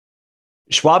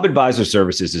Schwab Advisor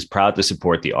Services is proud to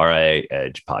support the RIA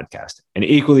Edge podcast and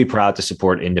equally proud to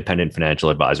support independent financial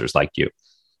advisors like you.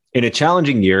 In a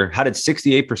challenging year, how did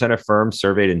 68% of firms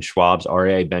surveyed in Schwab's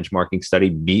RIA benchmarking study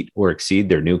meet or exceed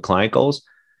their new client goals?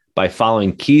 By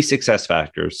following key success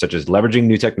factors such as leveraging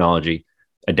new technology,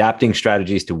 adapting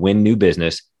strategies to win new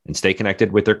business and stay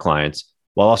connected with their clients,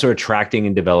 while also attracting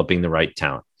and developing the right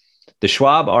talent. The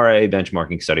Schwab RIA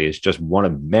benchmarking study is just one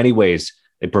of many ways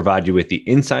they provide you with the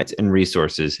insights and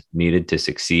resources needed to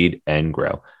succeed and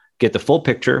grow. Get the full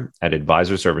picture at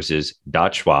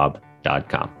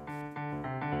advisorservices.schwab.com.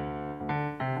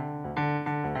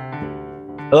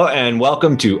 Hello and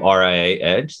welcome to RIA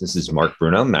Edge. This is Mark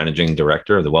Bruno, Managing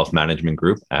Director of the Wealth Management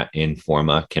Group at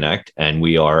Informa Connect. And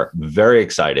we are very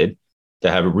excited to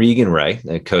have Regan Ray,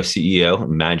 the co-CEO,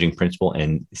 Managing Principal,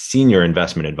 and Senior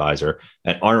Investment Advisor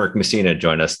at Arnrich Messina,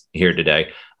 join us here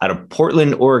today out of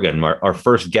Portland, Oregon, our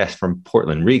first guest from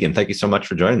Portland. Regan, thank you so much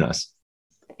for joining us.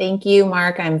 Thank you,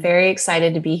 Mark. I'm very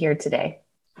excited to be here today.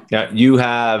 Now, you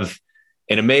have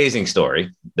an amazing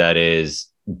story that is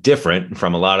different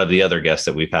from a lot of the other guests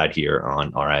that we've had here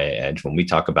on RIA Edge. When we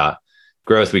talk about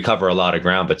growth, we cover a lot of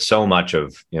ground, but so much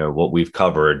of what we've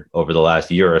covered over the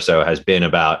last year or so has been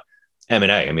about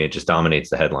M&A. I mean, it just dominates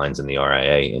the headlines in the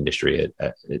RIA industry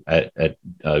at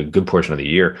a good portion of the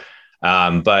year.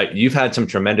 But you've had some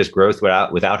tremendous growth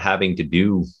without having to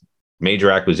do major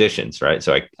acquisitions, right?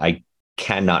 So I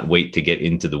cannot wait to get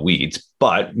into the weeds.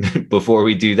 But before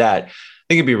we do that, I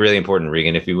think it'd be really important,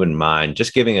 Regan, if you wouldn't mind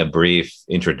just giving a brief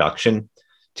introduction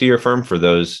to your firm for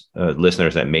those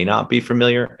listeners that may not be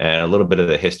familiar, and a little bit of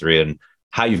the history and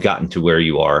how you've gotten to where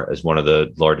you are as one of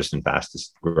the largest and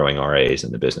fastest growing RIAs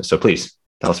in the business. So please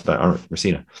tell us about Arnrich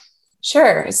Messina.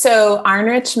 Sure. So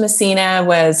Arnrich Messina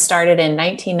was started in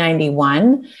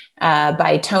 1991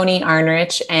 by Tony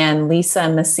Arnrich and Lisa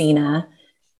Messina.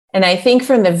 And I think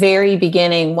from the very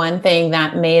beginning, one thing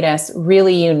that made us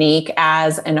really unique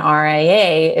as an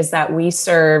RIA is that we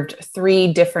served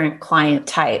three different client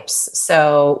types.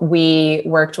 So we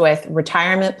worked with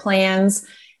retirement plans,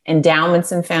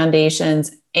 endowments and foundations,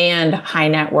 and high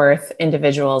net worth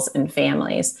individuals and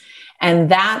families. And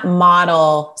that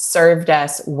model served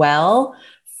us well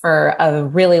for a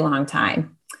really long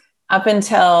time, up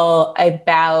until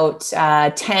about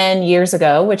 10 years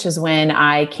ago, which is when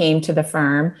I came to the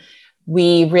firm.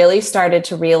 We really started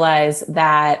to realize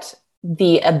that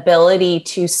the ability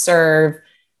to serve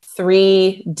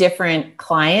three different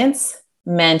clients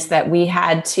meant that we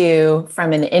had to,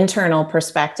 from an internal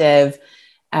perspective,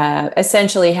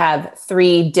 essentially have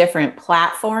three different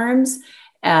platforms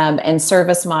and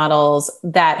service models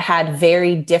that had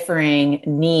very differing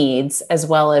needs, as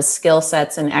well as skill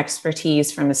sets and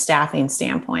expertise from a staffing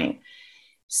standpoint.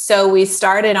 So we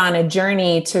started on a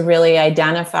journey to really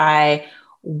identify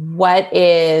what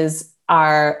is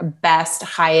our best,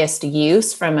 highest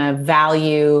use from a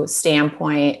value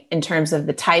standpoint in terms of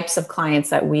the types of clients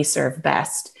that we serve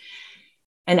best.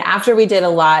 And after we did a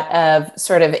lot of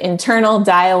sort of internal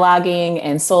dialoguing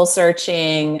and soul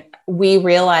searching, we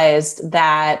realized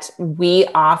that we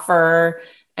offer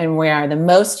and we are the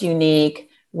most unique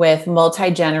with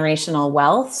multi-generational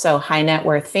wealth, so high net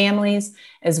worth families,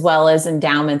 as well as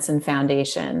endowments and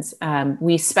foundations.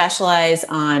 We specialize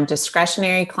on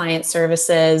discretionary client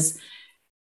services,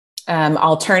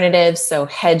 alternatives, so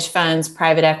hedge funds,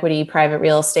 private equity, private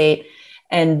real estate.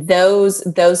 And those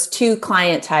two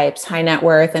client types, high net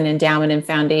worth and endowment and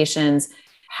foundations,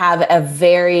 have a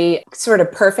very sort of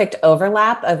perfect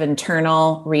overlap of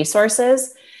internal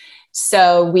resources.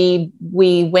 So we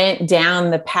went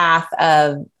down the path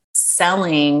of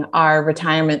selling our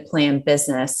retirement plan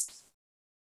business,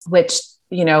 which,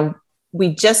 we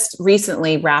just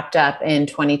recently wrapped up in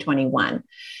 2021.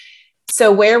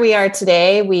 So where we are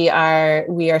today, we are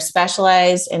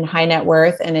specialized in high net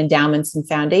worth and endowments and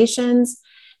foundations.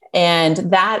 And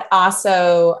that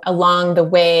also, along the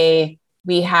way,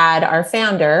 we had our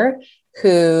founder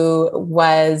who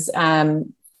was,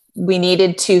 we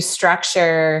needed to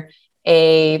structure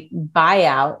a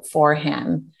buyout for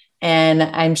him. And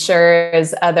I'm sure,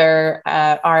 as other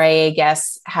RIA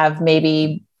guests have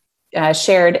maybe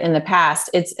shared in the past,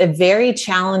 it's a very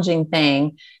challenging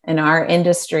thing in our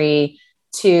industry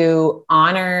to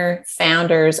honor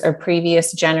founders or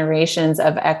previous generations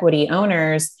of equity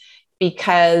owners,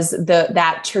 because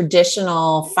that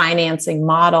traditional financing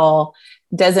model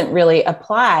doesn't really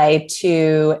apply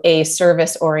to a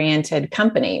service-oriented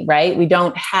company, right? We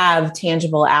don't have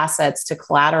tangible assets to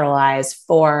collateralize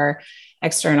for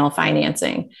external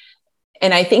financing.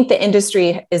 And I think the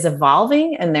industry is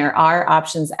evolving and there are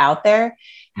options out there.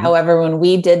 Mm-hmm. However, when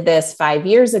we did this 5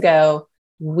 years ago,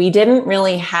 we didn't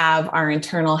really have our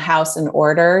internal house in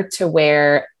order to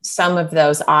where some of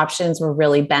those options were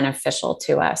really beneficial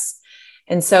to us.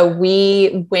 And so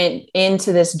we went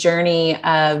into this journey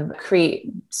of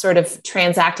sort of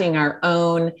transacting our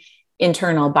own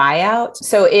internal buyout.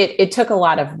 So it took a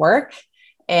lot of work.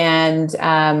 And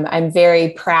I'm very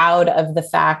proud of the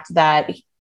fact that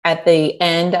at the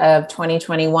end of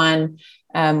 2021,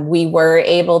 we were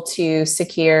able to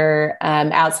secure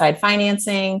outside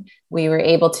financing. We were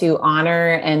able to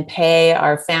honor and pay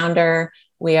our founder.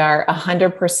 We are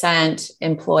 100%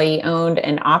 employee owned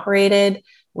and operated.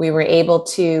 We were able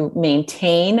to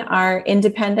maintain our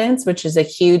independence, which is a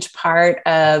huge part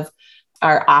of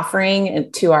our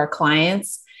offering to our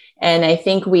clients. And I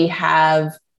think we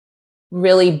have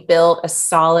really built a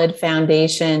solid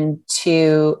foundation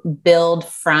to build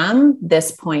from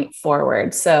this point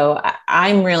forward. So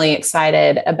I'm really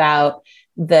excited about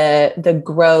the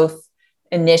growth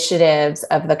initiatives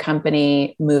of the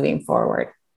company moving forward.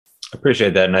 I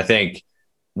appreciate that. And I think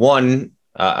one,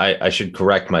 I should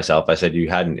correct myself. I said you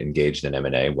hadn't engaged in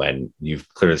M&A when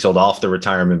you've clearly sold off the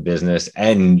retirement business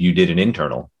and you did an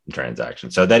internal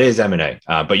transaction. So that is M&A,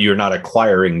 but you're not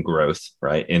acquiring growth,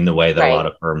 right, in the way that a lot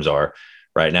of firms are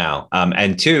right now.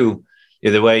 And two,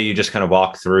 the way you just kind of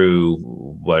walk through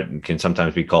what can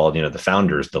sometimes be called, the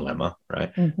founder's dilemma,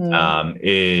 right,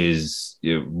 is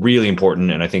really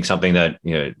important. And I think something that,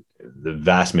 the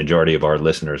vast majority of our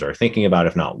listeners are thinking about,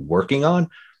 if not working on.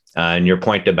 And your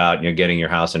point about getting your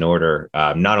house in order,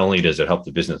 not only does it help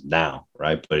the business now,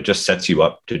 right, but it just sets you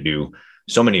up to do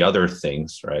so many other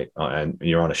things, right? And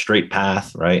you're on a straight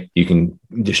path, right? You can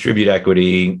distribute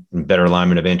equity, better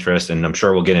alignment of interest, and I'm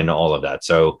sure we'll get into all of that.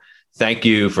 So thank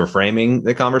you for framing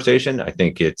the conversation. I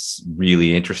think it's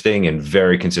really interesting and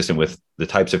very consistent with the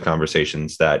types of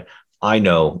conversations that I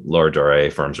know large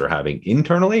RIA firms are having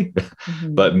internally,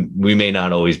 but we may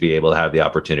not always be able to have the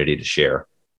opportunity to share.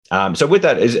 So with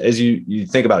that, as you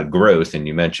think about growth, and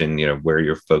you mentioned, where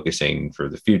you're focusing for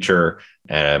the future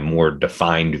and a more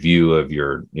defined view of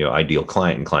your, ideal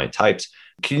client and client types,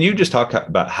 can you just talk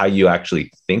about how you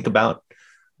actually think about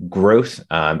growth?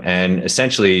 And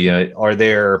essentially, are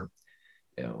there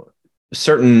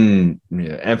certain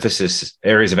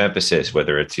areas of emphasis,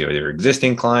 whether it's your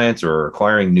existing clients or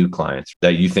acquiring new clients,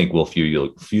 that you think will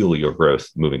fuel your growth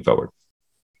moving forward?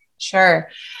 Sure.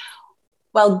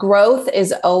 Well, growth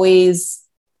is always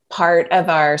part of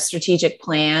our strategic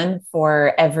plan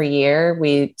for every year.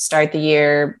 We start the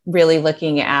year really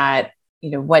looking at,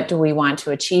 what do we want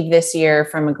to achieve this year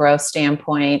from a growth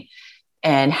standpoint,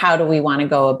 and how do we want to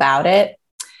go about it?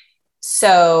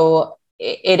 So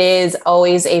it is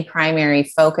always a primary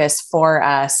focus for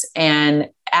us. And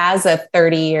as a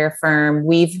 30-year firm,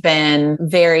 we've been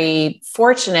very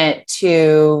fortunate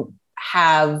to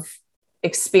have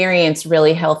experienced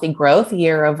really healthy growth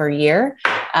year over year,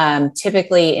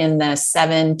 typically in the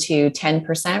 7 to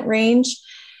 10% range.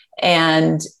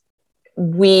 And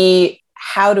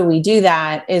how do we do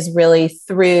that is really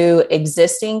through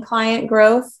existing client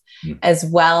growth as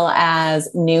well as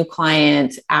new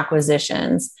client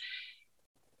acquisitions.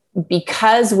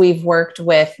 Because we've worked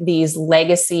with these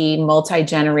legacy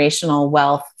multi-generational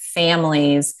wealth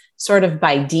families, sort of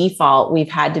by default,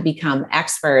 we've had to become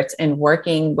experts in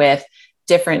working with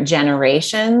different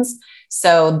generations.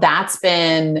 So that's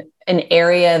been an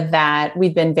area that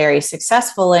we've been very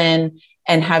successful in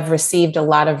and have received a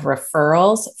lot of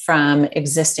referrals from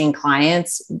existing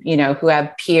clients, who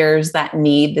have peers that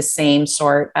need the same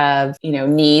sort of,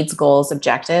 needs, goals,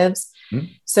 objectives.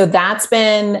 So that's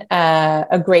been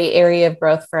a great area of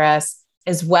growth for us,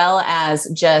 as well as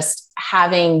just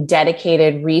having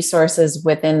dedicated resources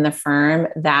within the firm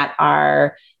that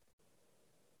are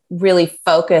really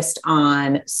focused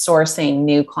on sourcing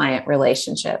new client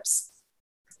relationships.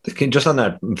 Just on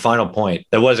that final point,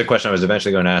 that was a question I was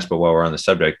eventually going to ask, but while we're on the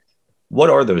subject, what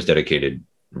are those dedicated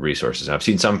resources? I've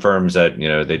seen some firms that,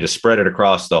 they just spread it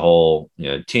across the whole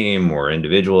team or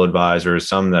individual advisors,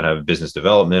 some that have business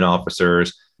development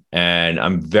officers. And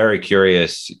I'm very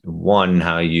curious, one,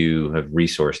 how you have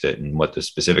resourced it and what the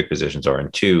specific positions are,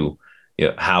 and two,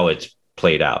 how it's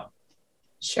played out.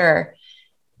 Sure.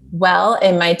 Well,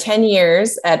 in my 10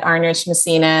 years at Arnrich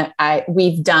Messina,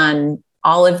 we've done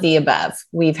all of the above.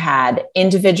 We've had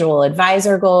individual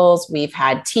advisor goals. We've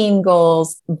had team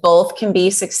goals. Both can be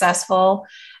successful.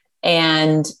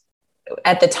 And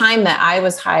at the time that I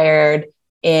was hired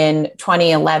in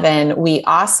 2011,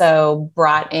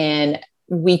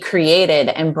 we created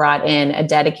and brought in a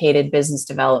dedicated business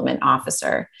development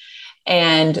officer.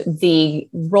 And the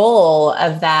role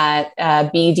of that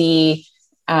BD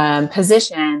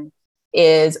position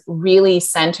is really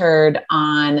centered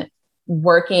on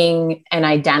working and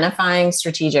identifying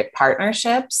strategic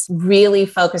partnerships, really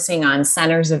focusing on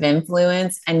centers of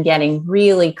influence and getting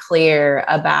really clear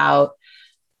about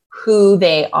who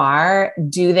they are.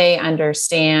 Do they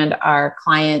understand our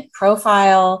client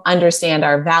profile, understand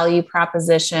our value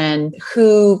proposition,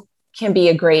 who can be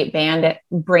a great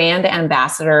brand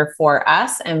ambassador for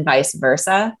us and vice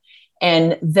versa.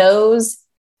 And those,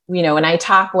 when I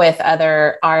talk with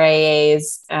other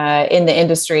RIAs in the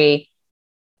industry,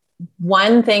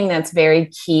 one thing that's very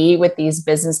key with these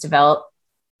business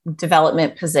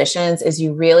development positions is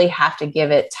you really have to give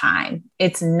it time.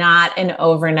 It's not an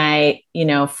overnight,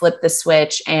 flip the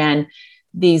switch and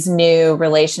these new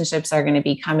relationships are going to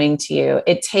be coming to you.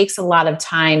 It takes a lot of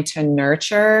time to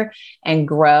nurture and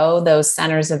grow those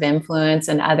centers of influence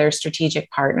and other strategic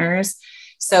partners.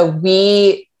 So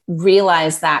we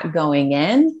realized that going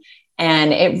in,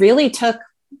 and it really took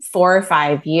 4 or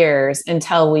 5 years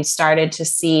until we started to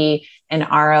see an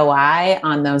ROI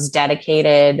on those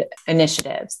dedicated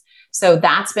initiatives. So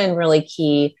that's been really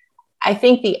key. I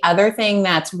think the other thing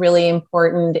that's really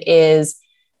important is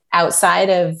outside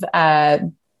of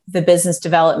the business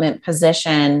development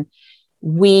position,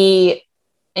 we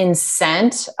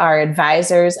incent our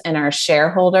advisors and our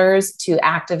shareholders to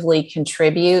actively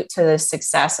contribute to the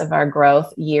success of our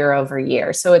growth year over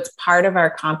year. So it's part of our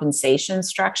compensation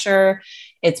structure.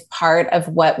 It's part of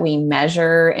what we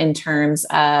measure in terms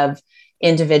of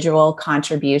individual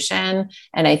contribution.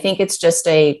 And I think it's just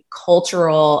a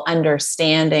cultural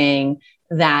understanding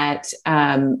that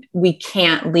we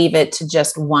can't leave it to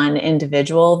just one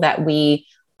individual, that we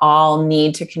all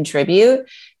need to contribute.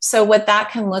 So what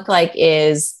that can look like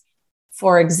is,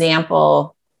 for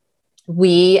example,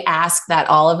 we ask that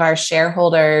all of our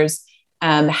shareholders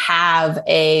have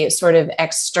a sort of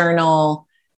external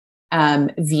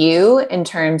view in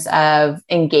terms of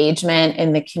engagement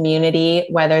in the community,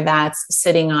 whether that's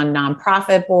sitting on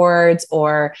nonprofit boards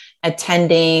or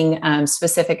attending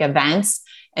specific events.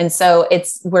 And so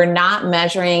we're not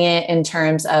measuring it in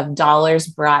terms of dollars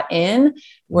brought in.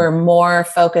 We're more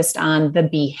focused on the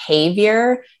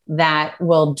behavior that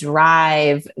will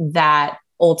drive that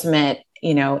ultimate,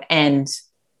 end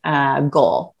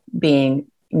goal, being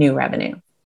new revenue.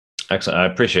 Excellent. I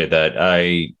appreciate that.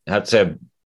 I have to say,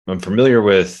 I'm familiar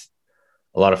with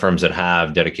a lot of firms that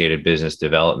have dedicated business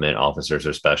development officers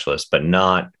or specialists, but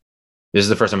this is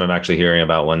the first time I'm actually hearing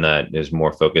about one that is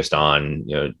more focused on,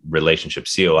 relationship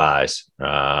COIs,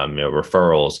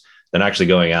 referrals, than actually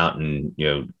going out and,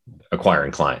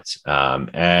 acquiring clients.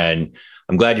 And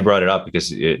I'm glad you brought it up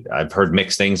because I've heard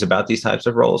mixed things about these types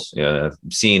of roles. I've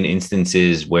seen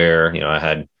instances where, I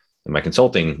had in my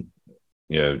consulting,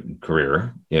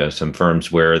 career, some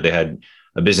firms where they had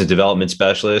a business development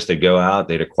specialist. They'd go out,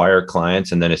 they'd acquire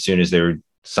clients. And then as soon as they would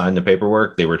sign the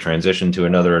paperwork, they were transitioned to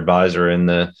another advisor in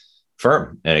the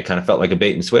firm. And it kind of felt like a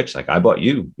bait and switch. Like, I bought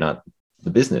you, not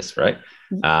the business. Right.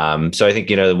 So I think,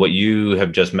 what you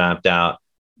have just mapped out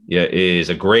is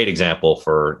a great example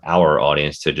for our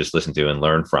audience to just listen to and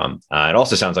learn from. It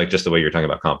also sounds like just the way you're talking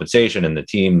about compensation and the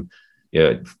team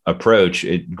approach,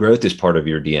 growth is part of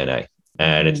your DNA.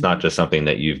 And it's not just something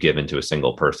that you've given to a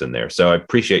single person there. So I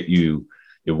appreciate you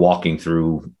walking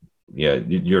through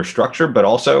your structure, but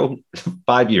also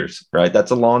 5 years, right?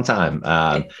 That's a long time.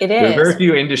 It is. There are very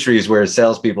few industries where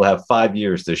salespeople have 5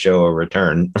 years to show a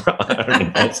return.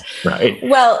 Right.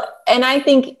 Well, and I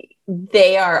think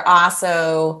they are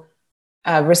also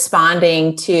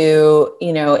responding to,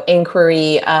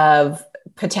 inquiry of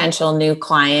potential new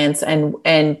clients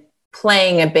and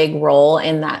playing a big role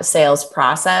in that sales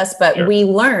process. But sure, we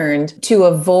learned to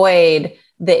avoid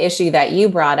the issue that you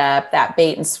brought up, that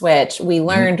bait and switch. We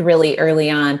learned really early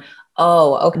on,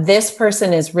 okay, this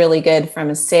person is really good from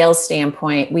a sales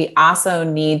standpoint. We also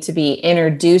need to be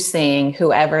introducing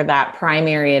whoever that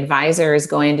primary advisor is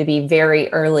going to be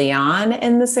very early on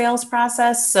in the sales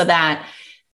process, so that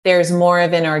there's more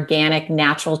of an organic,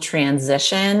 natural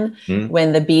transition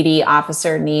when the BD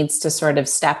officer needs to sort of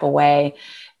step away.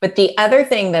 But the other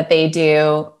thing that they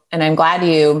do, and I'm glad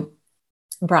you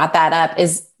brought that up,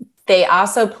 is they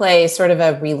also play sort of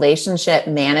a relationship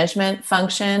management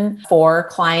function for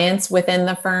clients within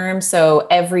the firm. So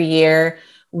every year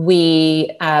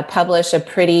we publish a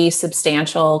pretty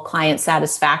substantial client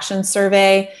satisfaction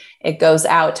survey. It goes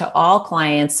out to all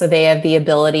clients, so they have the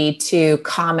ability to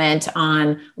comment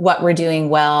on what we're doing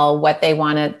well, what they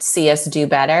want to see us do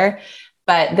better.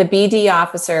 But the BD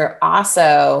officer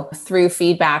also, through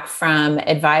feedback from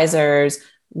advisors,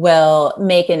 will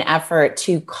make an effort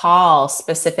to call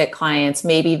specific clients,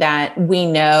 maybe that we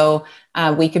know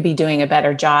we could be doing a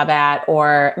better job at,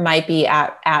 or might be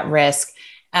at risk,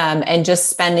 and just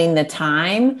spending the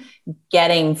time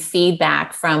getting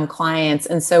feedback from clients.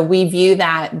 And so we view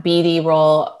that BD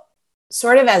role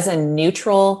sort of as a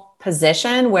neutral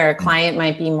position where a client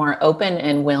might be more open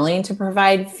and willing to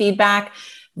provide feedback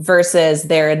versus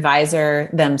their advisor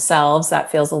themselves.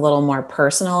 That feels a little more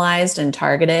personalized and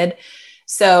targeted.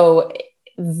 So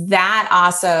that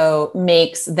also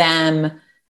makes them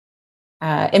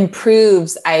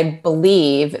improves, I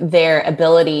believe, their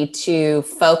ability to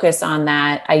focus on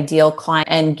that ideal client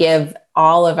and give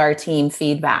all of our team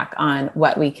feedback on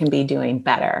what we can be doing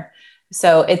better.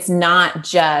 So it's not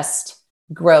just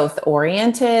growth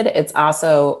oriented, it's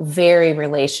also very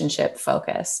relationship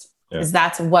focused, because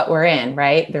that's what we're in,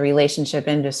 right? The relationship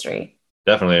industry.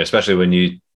 Definitely, especially when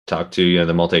you talk to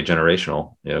the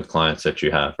multi-generational clients that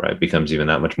you have, right? It becomes even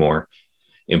that much more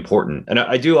important. And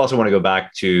I do also want to go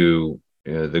back to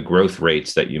the growth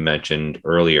rates that you mentioned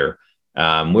earlier.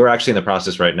 We're actually in the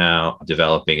process right now of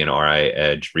developing an RIA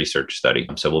Edge research study.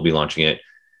 So we'll be launching it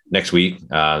next week,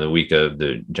 the week of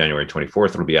the January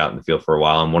 24th. It'll be out in the field for a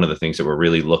while. And one of the things that we're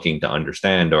really looking to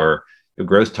understand are the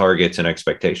growth targets and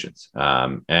expectations,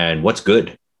 and what's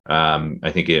good.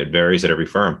 I think it varies at every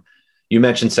firm. You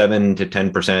mentioned 7 to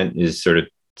 10% is sort of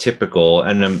typical.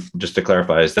 And just to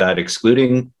clarify, is that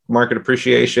excluding market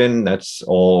appreciation? That's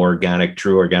all organic,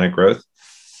 true organic growth?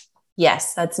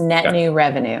 Yes, that's net new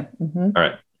revenue. Mm-hmm. All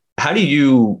right. How do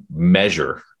you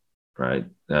measure, right,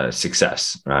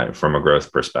 success, right, from a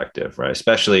growth perspective, right?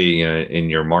 Especially in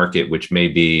your market, which may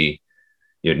be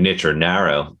niche or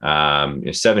narrow.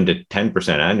 7 to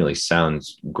 10% annually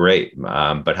sounds great,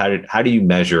 but how do you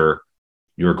measure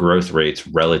your growth rates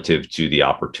relative to the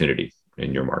opportunity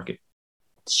in your market?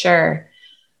 Sure.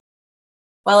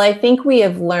 Well, I think we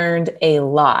have learned a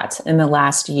lot in the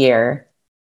last year.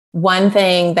 One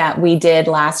thing that we did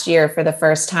last year for the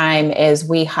first time is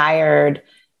we hired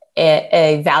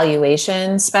a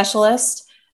valuation specialist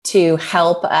to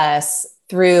help us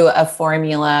through a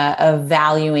formula of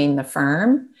valuing the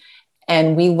firm.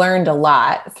 And we learned a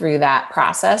lot through that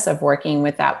process of working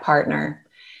with that partner.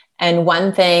 And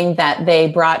one thing that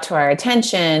they brought to our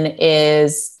attention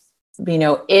is,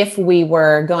 if we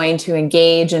were going to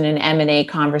engage in an M&A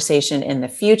conversation in the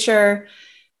future,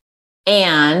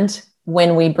 and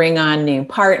when we bring on new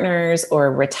partners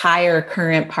or retire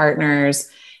current partners,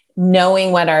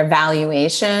 knowing what our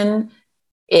valuation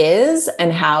is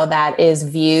and how that is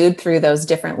viewed through those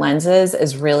different lenses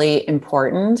is really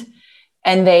important.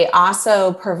 And they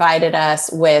also provided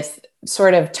us with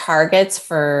sort of targets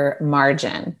for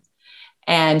margin.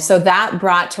 And so that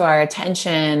brought to our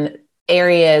attention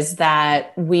areas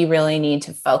that we really need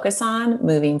to focus on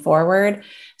moving forward.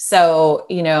 So,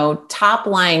 top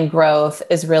line growth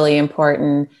is really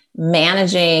important.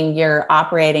 Managing your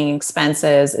operating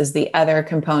expenses is the other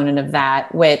component of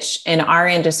that, which in our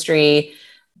industry,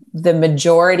 the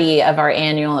majority of our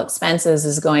annual expenses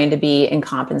is going to be in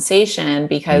compensation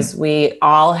because we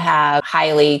all have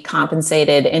highly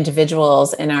compensated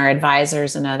individuals in our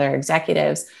advisors and other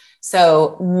executives.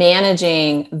 So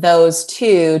managing those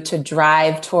two to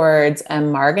drive towards a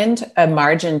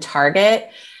margin target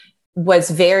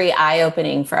was very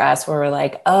eye-opening for us, where we're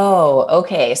like, oh,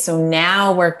 okay, so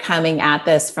now we're coming at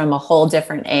this from a whole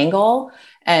different angle.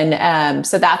 And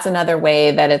so that's another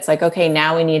way that it's like, okay,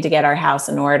 now we need to get our house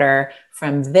in order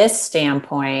from this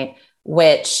standpoint,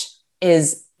 which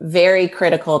is very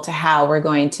critical to how we're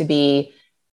going to be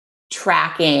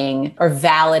tracking or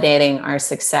validating our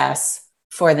success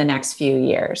for the next few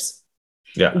years.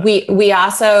 Yeah. We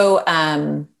also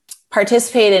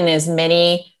participate in as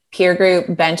many peer group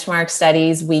benchmark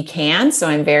studies we can. So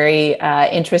I'm very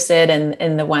interested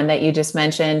in the one that you just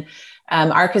mentioned.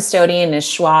 Our custodian is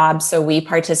Schwab. So we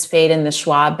participate in the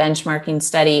Schwab benchmarking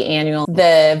study annual.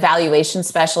 The valuation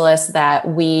specialist that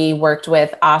we worked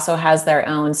with also has their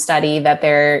own study that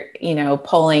they're,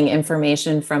 pulling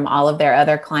information from all of their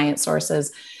other client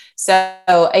sources. So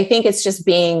I think it's just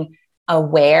being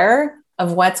aware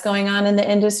of what's going on in the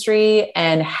industry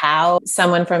and how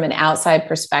someone from an outside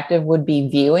perspective would be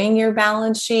viewing your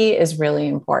balance sheet is really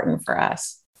important for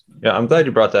us. Yeah, I'm glad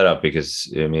you brought that up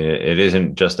because it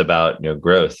isn't just about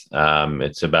growth.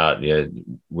 It's about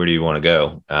where do you want to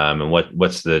go, and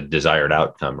what's the desired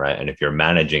outcome, right? And if you're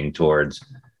managing towards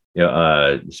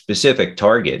a specific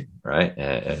target, right,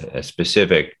 a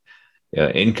specific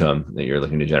income that you're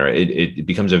looking to generate, it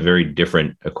becomes a very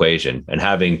different equation. And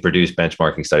having produced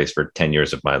benchmarking studies for 10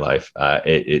 years of my life,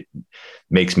 it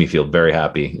makes me feel very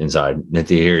happy inside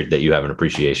to hear that you have an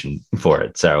appreciation for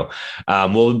it. So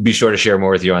we'll be sure to share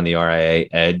more with you on the RIA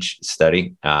Edge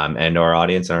study and our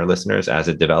audience and our listeners as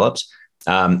it develops.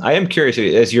 I am curious,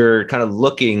 as you're kind of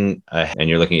looking and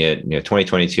you're looking at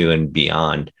 2022 and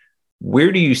beyond,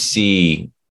 where do you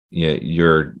see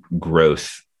your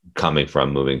growth coming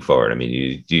from moving forward? I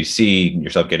mean, do you see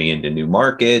yourself getting into new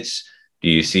markets? Do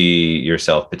you see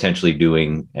yourself potentially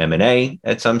doing M&A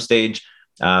at some stage?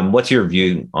 What's your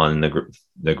view on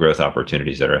the growth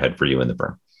opportunities that are ahead for you in the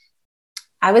firm?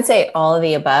 I would say all of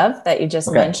the above that you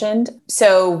just mentioned.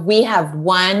 So we have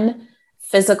one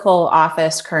physical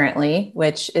office currently,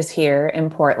 which is here in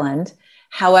Portland.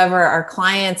 However, our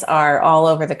clients are all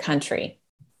over the country.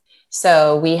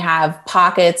 So we have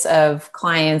pockets of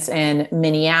clients in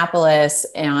Minneapolis,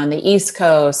 on the East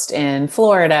Coast, in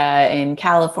Florida, in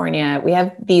California. We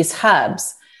have these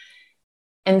hubs.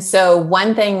 And so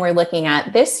one thing we're looking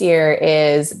at this year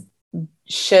is,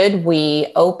 should we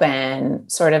open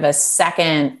sort of a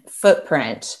second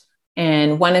footprint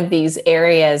in one of these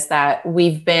areas that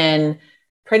we've been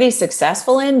pretty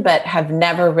successful in, but have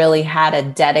never really had a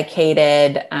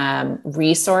dedicated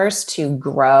resource to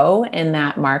grow in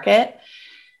that market.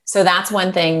 So that's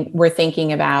one thing we're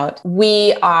thinking about.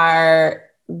 We have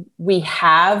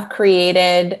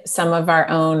created some of our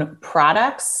own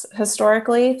products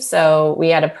historically. So we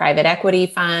had a private equity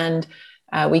fund.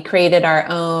 We created our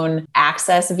own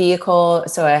access vehicle,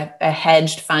 so a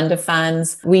hedged fund of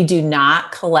funds. We do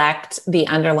not collect the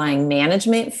underlying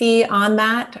management fee on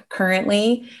that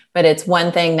currently, but it's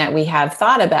one thing that we have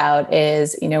thought about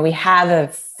is, we have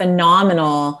a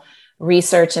phenomenal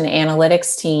research and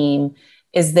analytics team.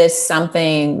 Is this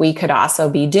something we could also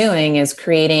be doing, is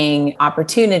creating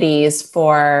opportunities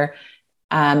for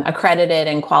accredited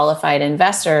and qualified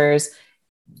investors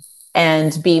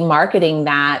and be marketing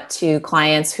that to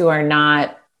clients who are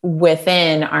not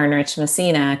within Arnrich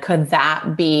Messina? Could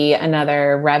that be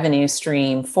another revenue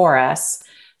stream for us?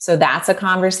 So that's a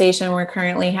conversation we're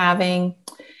currently having,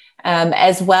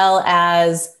 as well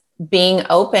as being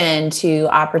open to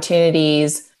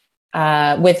opportunities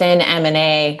within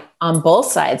M&A on both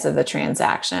sides of the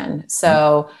transaction.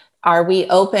 So are we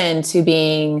open to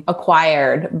being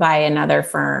acquired by another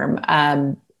firm?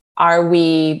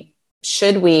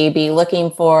 Should we be looking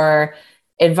for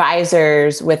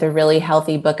advisors with a really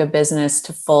healthy book of business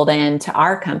to fold into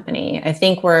our company? I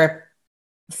think we're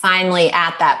finally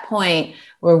at that point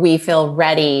where we feel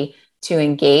ready to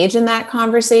engage in that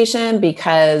conversation,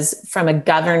 because from a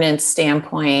governance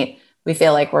standpoint, we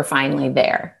feel like we're finally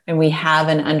there and we have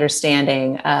an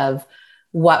understanding of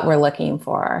what we're looking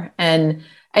for. And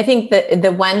I think that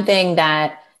the one thing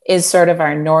that is sort of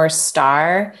our North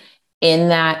Star in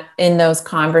those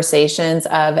conversations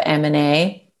of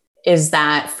M&A is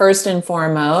that first and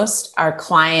foremost, our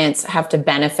clients have to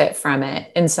benefit from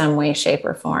it in some way, shape,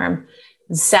 or form.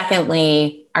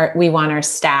 Secondly, we want our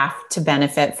staff to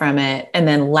benefit from it. And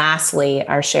then lastly,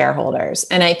 our shareholders.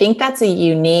 And I think that's a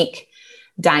unique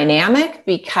dynamic,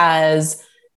 because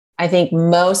I think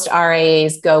most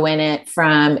RIAs go in it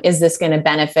from, is this going to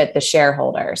benefit the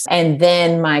shareholders? And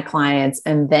then my clients,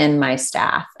 and then my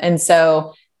staff. And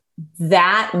so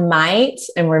that might,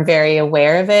 and we're very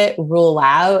aware of it, rule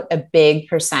out a big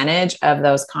percentage of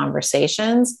those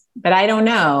conversations. But I don't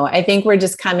know. I think we're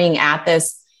just coming at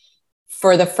this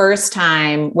for the first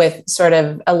time with sort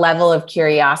of a level of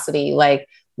curiosity, like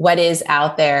what is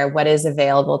out there, what is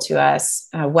available to us,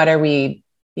 what are we,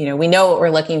 we know what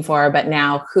we're looking for, but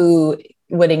now who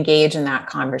would engage in that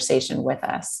conversation with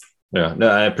us? Yeah, no,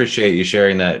 I appreciate you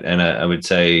sharing that. And I would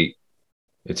say,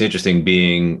 it's interesting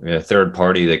being a third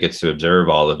party that gets to observe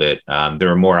all of it.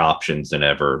 There are more options than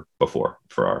ever before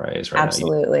for RIAs right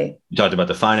Absolutely. now. You talked about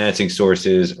the financing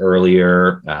sources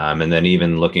earlier, and then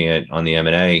even looking at on the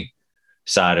M&A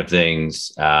side of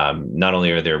things, not only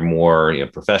are there more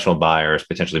professional buyers,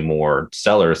 potentially more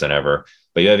sellers than ever,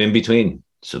 but you have in-between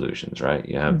solutions, right?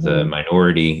 You have the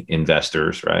minority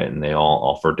investors, right? And they all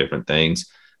offer different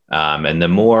things. And the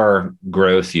more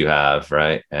growth you have,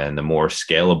 right, and the more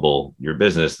scalable your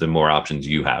business, the more options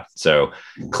you have. So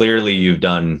clearly you've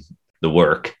done the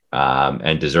work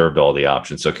and deserved all the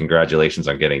options. So congratulations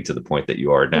on getting to the point that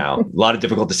you are now. A lot of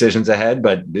difficult decisions ahead,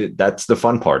 but that's the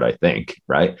fun part, I think,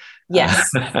 right?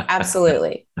 Yes,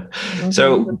 absolutely.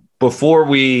 So before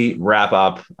we wrap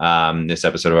up this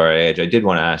episode of RIA Edge, I did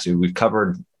want to ask you, we've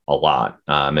covered a lot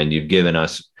and you've given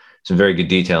us some very good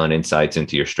detail and insights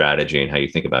into your strategy and how you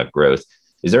think about growth.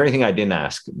 Is there anything I didn't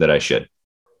ask that I should?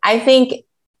 I think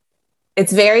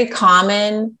it's very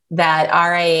common that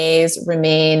RIAs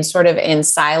remain sort of in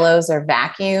silos or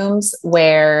vacuums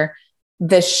where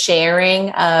the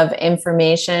sharing of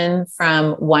information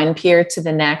from one peer to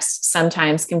the next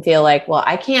sometimes can feel like, well,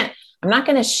 I'm not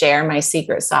going to share my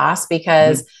secret sauce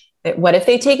because What if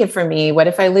they take it from me? What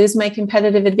if I lose my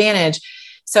competitive advantage?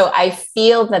 So I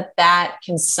feel that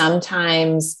can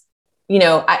sometimes,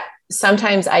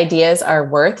 sometimes ideas are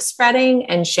worth spreading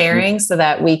and sharing so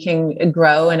that we can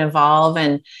grow and evolve.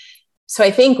 And so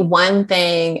I think one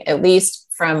thing, at least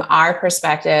from our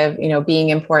perspective, being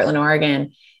in Portland,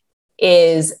 Oregon,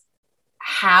 is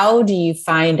how do you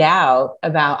find out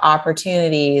about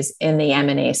opportunities in the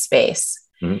M&A space?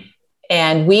 Mm-hmm.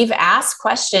 And we've asked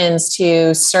questions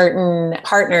to certain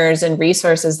partners and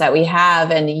resources that we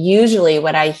have. And usually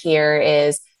what I hear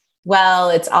is,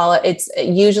 well,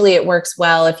 usually it works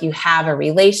well if you have a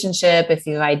relationship, if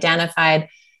you've identified.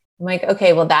 I'm like,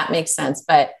 okay, well, that makes sense.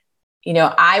 But,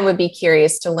 I would be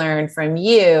curious to learn from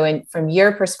you and from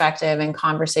your perspective and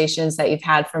conversations that you've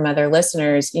had from other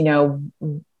listeners,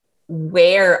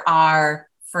 where are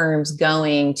firms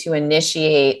going to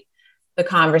initiate the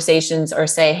conversations or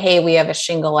say, hey, we have a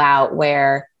shingle out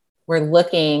where we're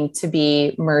looking to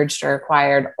be merged or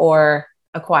acquired or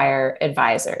acquire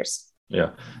advisors?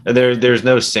 Yeah. And there's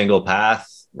no single path,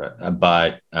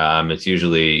 but it's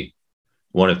usually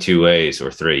one of two ways or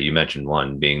three. You mentioned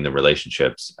one being the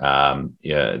relationships.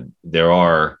 There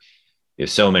are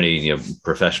so many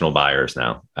professional buyers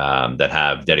now that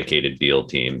have dedicated deal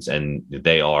teams, and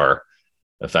they are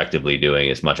effectively doing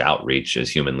as much outreach as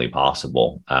humanly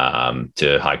possible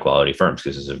to high quality firms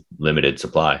because there's a limited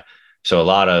supply. So a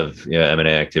lot of M&A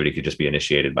activity could just be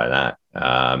initiated by that.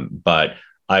 But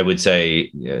I would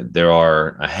say there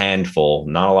are a handful,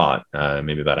 not a lot,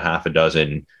 maybe about a half a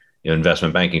dozen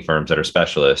investment banking firms that are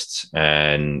specialists,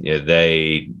 and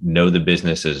they know the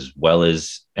business as well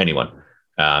as anyone,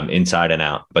 inside and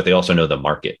out, but they also know the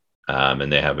market.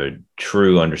 And they have a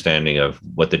true understanding of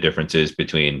what the difference is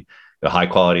between a high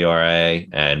quality RIA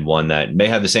and one that may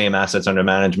have the same assets under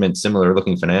management, similar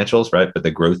looking financials, right? But the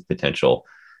growth potential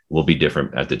will be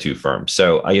different at the two firms.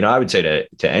 So, I would say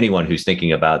to anyone who's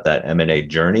thinking about that M&A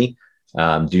journey,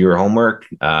 do your homework.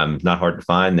 Not hard to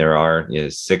find. There are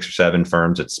 6 or 7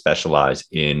 firms that specialize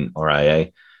in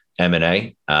RIA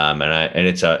M&A, and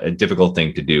it's a difficult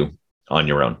thing to do on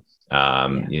your own.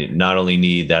 You not only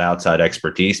need that outside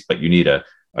expertise, but you need a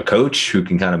coach who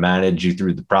can kind of manage you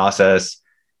through the process,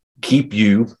 keep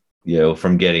you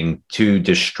from getting too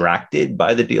distracted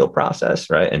by the deal process,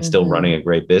 right? And still running a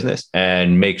great business,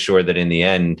 and make sure that in the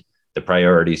end, the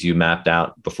priorities you mapped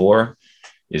out before,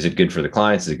 is it good for the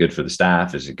clients? Is it good for the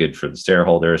staff? Is it good for the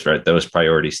shareholders, right? Those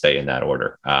priorities stay in that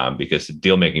order, because the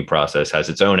deal-making process has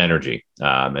its own energy,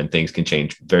 and things can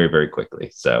change very, very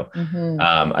quickly. So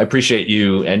I appreciate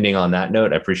you ending on that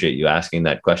note. I appreciate you asking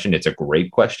that question. It's a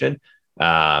great question.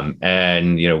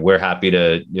 And we're happy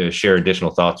to share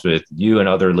additional thoughts with you and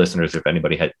other listeners if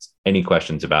anybody has any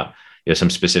questions about some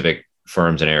specific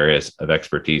firms and areas of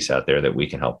expertise out there that we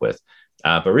can help with.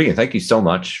 But Regan, thank you so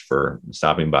much for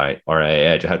stopping by RIA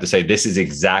Edge. I have to say, this is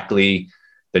exactly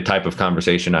the type of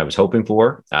conversation I was hoping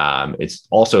for. It's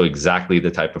also exactly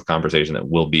the type of conversation that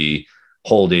we'll be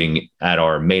holding at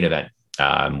our main event,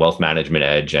 Wealth Management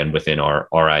Edge, and within our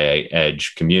RIA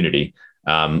Edge community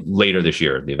later this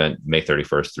year, the event May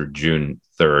 31st through June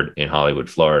 3rd in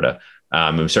Hollywood, Florida.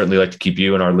 And we'd certainly like to keep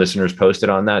you and our listeners posted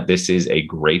on that. This is a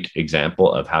great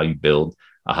example of how you build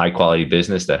a high quality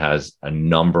business that has a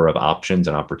number of options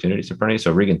and opportunities in front of you.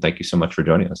 So Regan, thank you so much for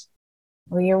joining us.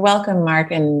 Well, you're welcome, Mark.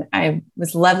 And it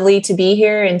was lovely to be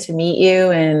here and to meet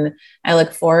you. And I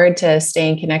look forward to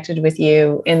staying connected with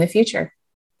you in the future.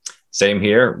 Same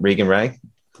here, Regan Ray.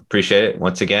 Appreciate it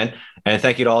once again. And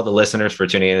thank you to all the listeners for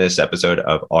tuning in to this episode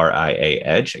of RIA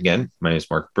Edge. Again, my name is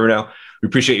Mark Bruno. We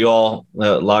appreciate you all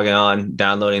logging on,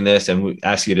 downloading this, and we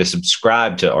ask you to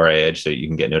subscribe to RIA Edge so you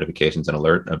can get notifications and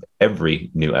alert of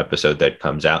every new episode that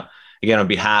comes out. Again, on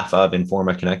behalf of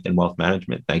Informa Connect and Wealth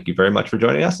Management, thank you very much for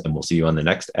joining us, and we'll see you on the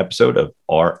next episode of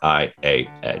RIA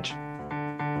Edge.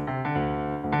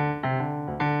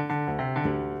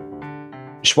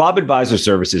 Schwab Advisor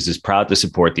Services is proud to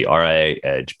support the RIA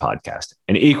Edge podcast,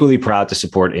 and equally proud to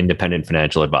support independent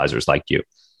financial advisors like you.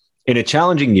 In a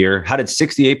challenging year, how did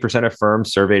 68% of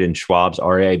firms surveyed in Schwab's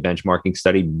RIA benchmarking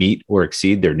study meet or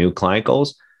exceed their new client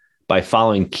goals? By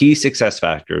following key success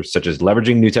factors such as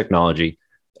leveraging new technology,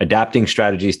 adapting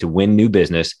strategies to win new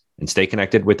business and stay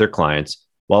connected with their clients,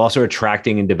 while also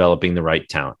attracting and developing the right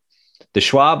talent. The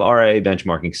Schwab RIA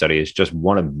benchmarking study is just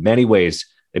one of many ways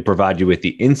they provide you with the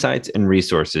insights and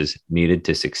resources needed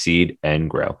to succeed and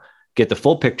grow. Get the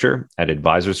full picture at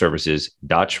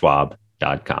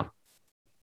advisorservices.schwab.com.